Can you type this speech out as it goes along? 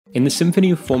In the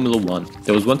symphony of Formula One,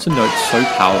 there was once a note so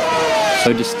powerful,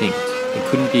 so distinct, it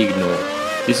couldn't be ignored.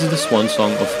 This is the swan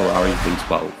song of Ferrari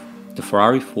V12, the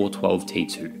Ferrari 412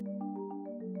 T2.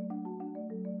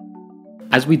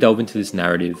 As we delve into this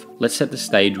narrative, let's set the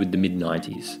stage with the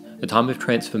mid-90s, a time of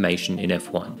transformation in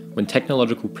F1, when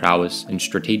technological prowess and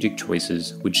strategic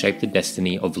choices would shape the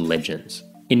destiny of legends.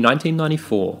 In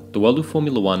 1994, the world of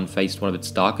Formula One faced one of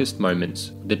its darkest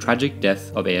moments with the tragic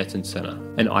death of Ayrton Senna,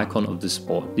 an icon of the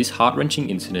sport. This heart-wrenching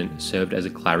incident served as a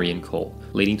clarion call,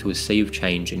 leading to a sea of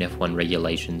change in F1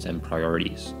 regulations and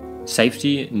priorities.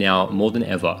 Safety, now more than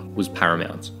ever, was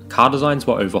paramount. Car designs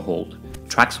were overhauled,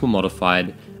 tracks were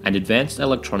modified, and advanced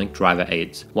electronic driver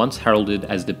aids, once heralded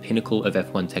as the pinnacle of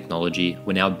F1 technology,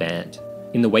 were now banned.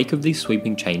 In the wake of these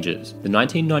sweeping changes, the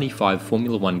 1995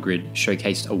 Formula One grid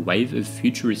showcased a wave of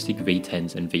futuristic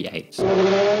V10s and V8s.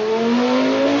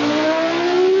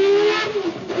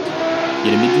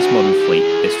 Yet amid this modern fleet,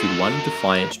 there stood one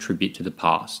defiant tribute to the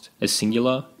past, a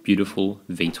singular, beautiful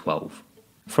V12.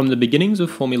 From the beginnings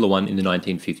of Formula One in the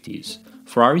 1950s,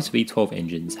 Ferrari's V12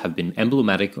 engines have been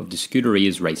emblematic of the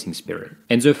Scuderia's racing spirit.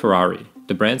 Enzo Ferrari,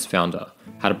 the brand's founder,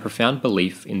 had a profound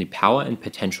belief in the power and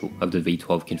potential of the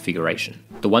V12 configuration.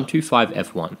 The 125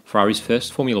 F1, Ferrari's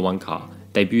first Formula One car,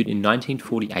 debuted in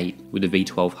 1948 with a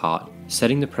V12 heart,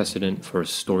 setting the precedent for a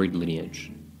storied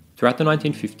lineage. Throughout the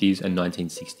 1950s and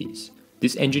 1960s,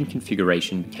 this engine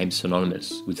configuration became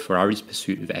synonymous with Ferrari's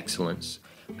pursuit of excellence,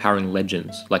 powering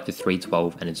legends like the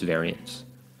 312 and its variants.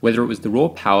 Whether it was the raw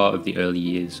power of the early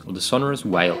years or the sonorous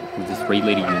wail of the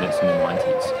 3-litre units in the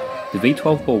 90s, the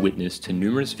V12 bore witness to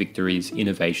numerous victories,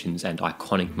 innovations, and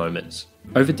iconic moments.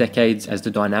 Over decades, as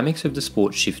the dynamics of the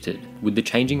sport shifted, with the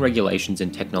changing regulations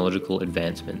and technological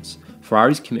advancements,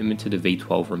 Ferrari's commitment to the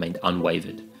V12 remained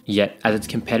unwavered. Yet, as its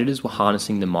competitors were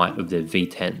harnessing the might of their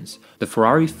V10s, the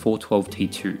Ferrari 412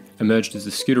 T2 emerged as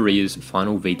the Scuderia's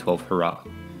final V12 hurrah.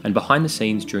 And behind the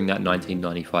scenes during that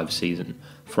 1995 season,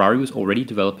 Ferrari was already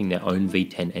developing their own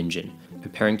V10 engine,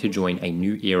 preparing to join a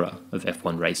new era of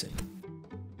F1 racing.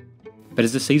 But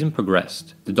as the season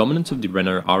progressed, the dominance of the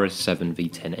Renault RS7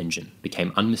 V10 engine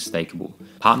became unmistakable.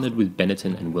 Partnered with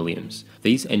Benetton and Williams,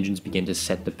 these engines began to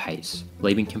set the pace,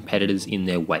 leaving competitors in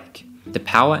their wake. The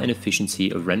power and efficiency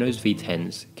of Renault's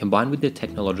V10s, combined with their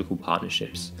technological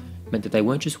partnerships, meant that they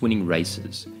weren't just winning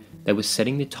races, they were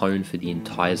setting the tone for the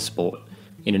entire sport.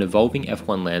 In an evolving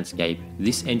F1 landscape,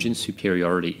 this engine's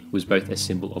superiority was both a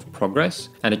symbol of progress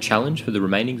and a challenge for the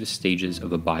remaining vestiges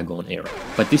of a bygone era.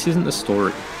 But this isn't the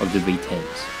story of the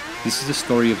V10s. This is the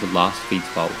story of the last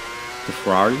V12, the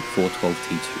Ferrari 412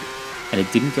 T2, and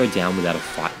it didn't go down without a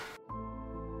fight.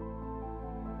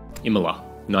 Imola,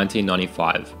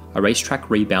 1995, a racetrack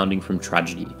rebounding from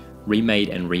tragedy, remade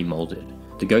and remolded,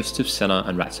 the ghosts of Senna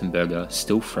and Ratzenberger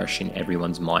still fresh in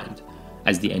everyone's mind,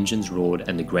 as the engines roared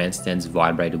and the grandstands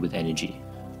vibrated with energy.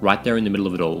 Right there in the middle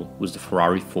of it all was the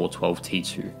Ferrari 412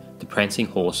 T2, the prancing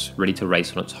horse ready to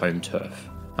race on its home turf.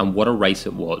 And what a race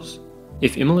it was.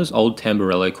 If Imola's old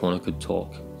Tamburello corner could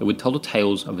talk, it would tell the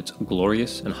tales of its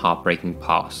glorious and heartbreaking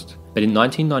past. But in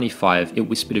 1995, it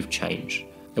whispered of change.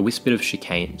 It whispered of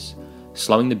chicanes,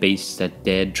 slowing the beasts that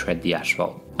dared tread the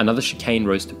asphalt. Another chicane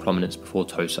rose to prominence before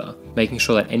Tosa, making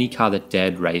sure that any car that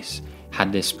dared race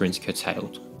had their sprints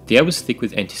curtailed. The air was thick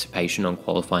with anticipation on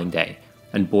qualifying day,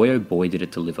 and boy oh boy did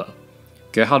it deliver.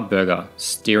 Gerhard Berger,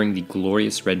 steering the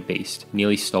glorious red beast,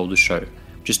 nearly stole the show,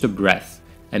 just a breath,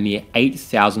 a mere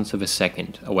 8,000ths of a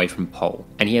second away from pole,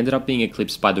 and he ended up being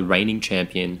eclipsed by the reigning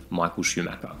champion, Michael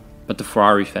Schumacher. But the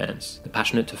Ferrari fans, the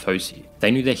passionate tifosi,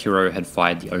 they knew their hero had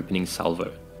fired the opening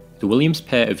salvo. The Williams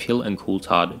pair of Hill and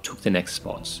Coulthard took the next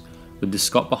spots, with the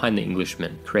Scot behind the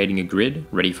Englishman, creating a grid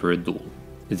ready for a duel.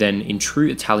 Then, in true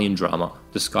Italian drama,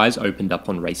 the skies opened up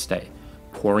on race day,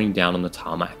 pouring down on the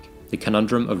tarmac. The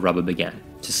conundrum of rubber began.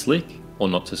 To slick or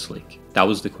not to slick? That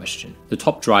was the question. The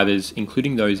top drivers,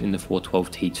 including those in the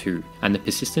 412 T2 and the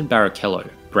persistent Barrichello,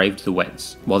 braved the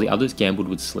wets, while the others gambled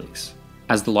with slicks.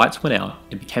 As the lights went out,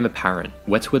 it became apparent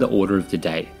wets were the order of the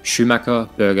day. Schumacher,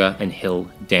 Berger and Hill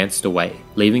danced away,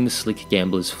 leaving the slick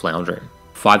gamblers floundering.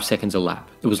 5 seconds a lap.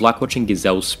 It was like watching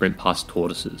gazelles sprint past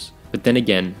tortoises. But then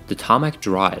again, the tarmac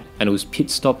dried, and it was pit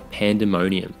stop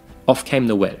pandemonium. Off came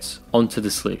the wets, onto the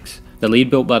slicks. The lead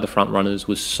built by the frontrunners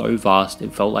was so vast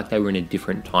it felt like they were in a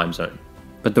different time zone.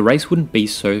 But the race wouldn't be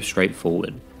so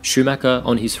straightforward. Schumacher,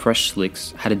 on his fresh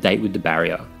slicks, had a date with the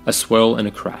barrier, a swirl and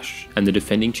a crash, and the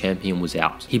defending champion was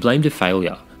out. He blamed a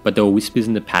failure, but there were whispers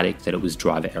in the paddock that it was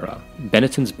driver error.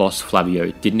 Benetton's boss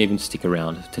Flavio didn't even stick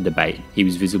around to debate, he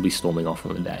was visibly storming off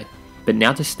on the day. But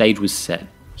now the stage was set.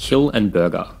 Hill and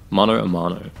Berger, mano a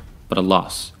mano, but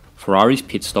alas, Ferrari's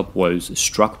pit stop woes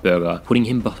struck Berger, putting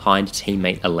him behind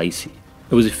teammate Alesi.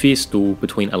 It was a fierce duel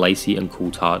between Alesi and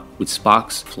Coulthard, with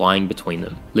sparks flying between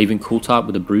them, leaving Coulthard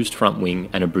with a bruised front wing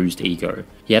and a bruised ego.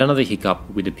 He had another hiccup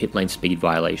with a pit lane speed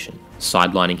violation,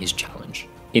 sidelining his challenge.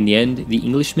 In the end, the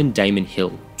Englishman Damon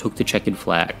Hill took the checkered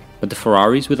flag, but the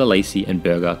Ferraris with Alesi and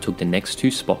Berger took the next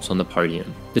 2 spots on the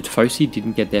podium. The Tifosi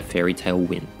didn't get their fairy tale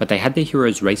win, but they had their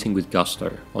heroes racing with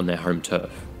gusto on their home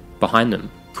turf. Behind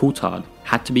them, Coulthard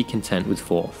had to be content with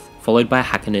 4th, followed by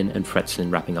Hakkinen and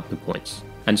Fretson wrapping up the points.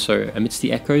 And so, amidst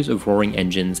the echoes of roaring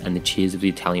engines and the cheers of the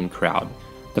Italian crowd,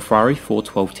 the Ferrari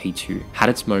 412 T2 had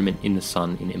its moment in the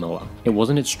sun in Imola. It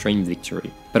wasn't its dream victory,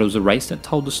 but it was a race that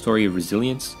told the story of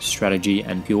resilience, strategy,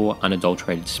 and pure,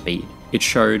 unadulterated speed. It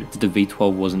showed that the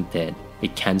V12 wasn't dead,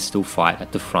 it can still fight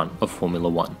at the front of Formula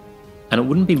 1. And it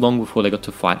wouldn't be long before they got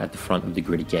to fight at the front of the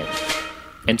grid again.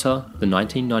 Enter the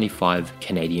 1995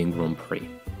 Canadian Grand Prix,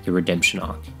 the redemption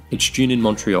arc. It's June in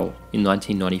Montreal in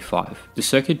 1995. The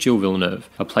Circuit Gilles Villeneuve,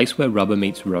 a place where rubber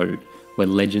meets road, where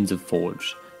legends are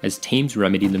forged, as teams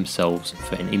remedy themselves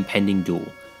for an impending duel.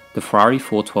 The Ferrari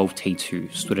 412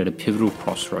 T2 stood at a pivotal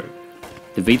crossroad.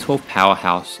 The V12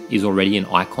 powerhouse is already an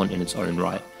icon in its own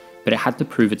right, but it had to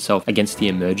prove itself against the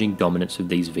emerging dominance of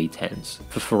these V10s.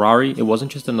 For Ferrari, it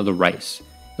wasn't just another race.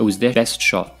 It was their best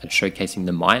shot at showcasing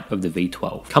the might of the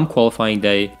V12. Come qualifying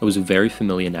day, it was a very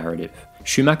familiar narrative.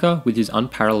 Schumacher, with his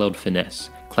unparalleled finesse,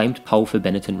 claimed pole for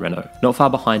Benetton Renault. Not far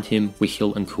behind him were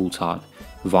Hill and Coulthard,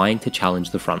 vying to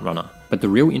challenge the frontrunner. But the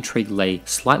real intrigue lay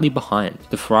slightly behind.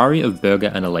 The Ferrari of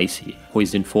Berger and Alesi,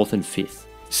 poised in 4th and 5th,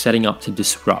 setting up to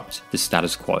disrupt the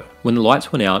status quo. When the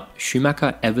lights went out,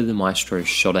 Schumacher, ever the maestro,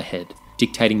 shot ahead,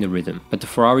 dictating the rhythm, but the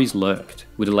Ferraris lurked,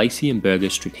 with Alesi and Berger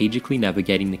strategically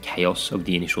navigating the chaos of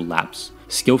the initial laps,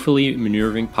 skillfully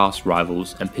manoeuvring past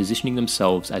rivals and positioning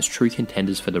themselves as true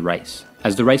contenders for the race.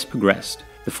 As the race progressed,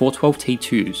 the 412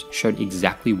 T2s showed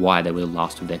exactly why they were the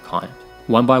last of their kind.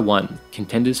 One by one,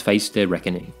 contenders faced their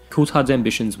reckoning. Coulthard's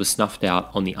ambitions were snuffed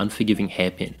out on the unforgiving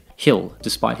hairpin. Hill,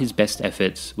 despite his best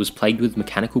efforts, was plagued with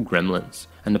mechanical gremlins,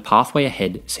 and the pathway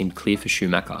ahead seemed clear for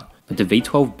Schumacher. But the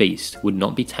V12 beast would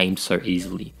not be tamed so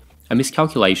easily. A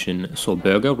miscalculation saw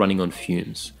Berger running on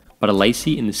fumes, but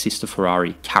Alesi in the sister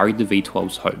Ferrari carried the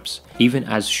V12's hopes, even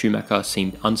as Schumacher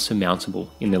seemed unsurmountable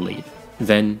in the lead.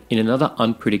 Then, in another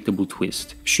unpredictable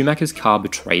twist, Schumacher's car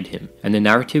betrayed him, and the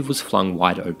narrative was flung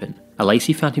wide open.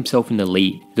 Alesi found himself in the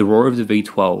lead, the roar of the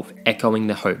V12 echoing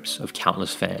the hopes of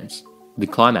countless fans. The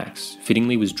climax,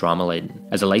 fittingly, was drama-laden.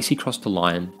 As Alesi crossed the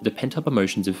line, the pent-up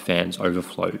emotions of fans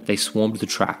overflowed. They swarmed the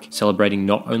track, celebrating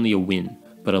not only a win,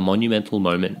 but a monumental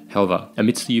moment. However,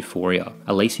 amidst the euphoria,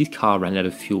 Alesi's car ran out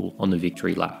of fuel on the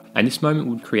victory lap, and this moment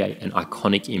would create an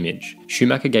iconic image.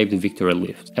 Schumacher gave the victor a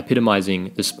lift,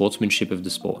 epitomizing the sportsmanship of the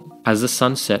sport. As the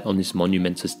sun set on this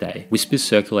monumentous day, whispers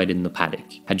circulated in the paddock.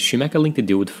 Had Schumacher linked a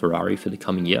deal with Ferrari for the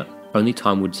coming year? Only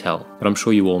time would tell, but I'm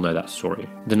sure you all know that story.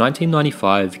 The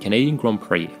 1995 Canadian Grand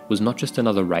Prix was not just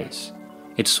another race.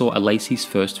 It saw Alesi's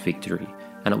first victory,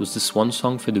 and it was the swan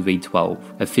song for the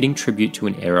V12, a fitting tribute to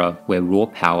an era where raw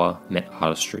power met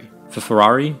artistry. For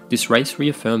Ferrari, this race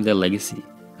reaffirmed their legacy,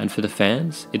 and for the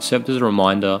fans, it served as a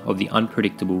reminder of the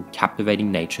unpredictable,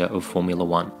 captivating nature of Formula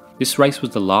 1. This race was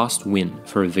the last win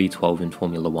for a V12 in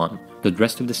Formula 1. The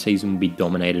rest of the season would be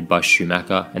dominated by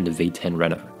Schumacher and the V10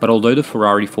 Renault. But although the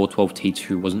Ferrari 412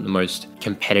 T2 wasn't the most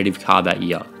competitive car that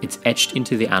year, it's etched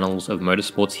into the annals of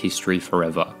motorsport's history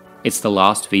forever. It's the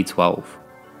last V12.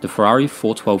 The Ferrari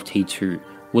 412 T2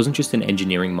 wasn't just an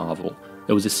engineering marvel,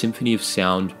 it was a symphony of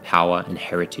sound, power, and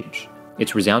heritage.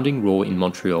 Its resounding roar in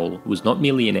Montreal was not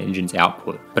merely an engine's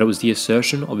output, but it was the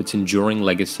assertion of its enduring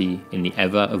legacy in the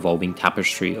ever-evolving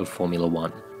tapestry of Formula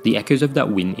 1. The echoes of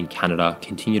that win in Canada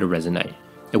continue to resonate.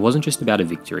 It wasn't just about a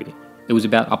victory, it was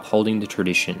about upholding the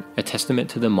tradition, a testament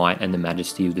to the might and the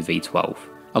majesty of the V12.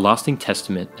 A lasting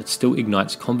testament that still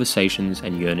ignites conversations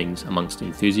and yearnings amongst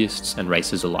enthusiasts and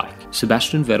racers alike.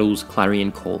 Sebastian Vettel's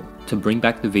clarion call to bring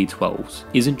back the V12s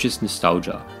isn't just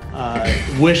nostalgia.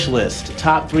 Wish list,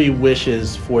 top 3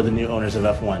 wishes for the new owners of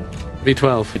F1.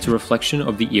 V12. It's a reflection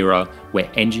of the era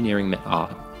where engineering met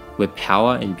art, where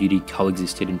power and beauty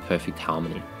coexisted in perfect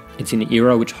harmony. It's an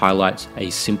era which highlights a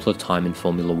simpler time in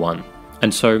Formula 1.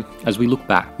 And so, as we look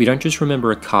back, we don't just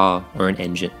remember a car or an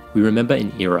engine, we remember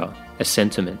an era, a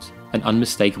sentiment, an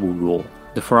unmistakable roar.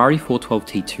 The Ferrari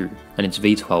 412 T2 and its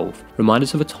V12 remind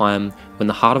us of a time when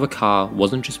the heart of a car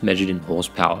wasn't just measured in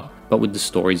horsepower, but with the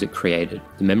stories it created,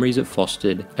 the memories it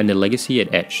fostered, and the legacy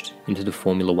it etched into the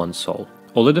Formula 1 soul.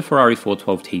 Although the Ferrari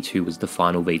 412 T2 was the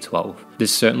final V12,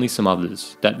 there's certainly some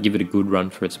others that give it a good run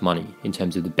for its money in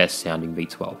terms of the best sounding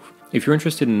V12. If you're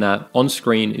interested in that, on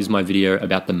screen is my video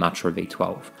about the Matra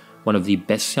V12, one of the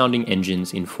best sounding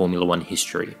engines in Formula 1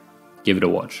 history. Give it a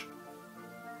watch.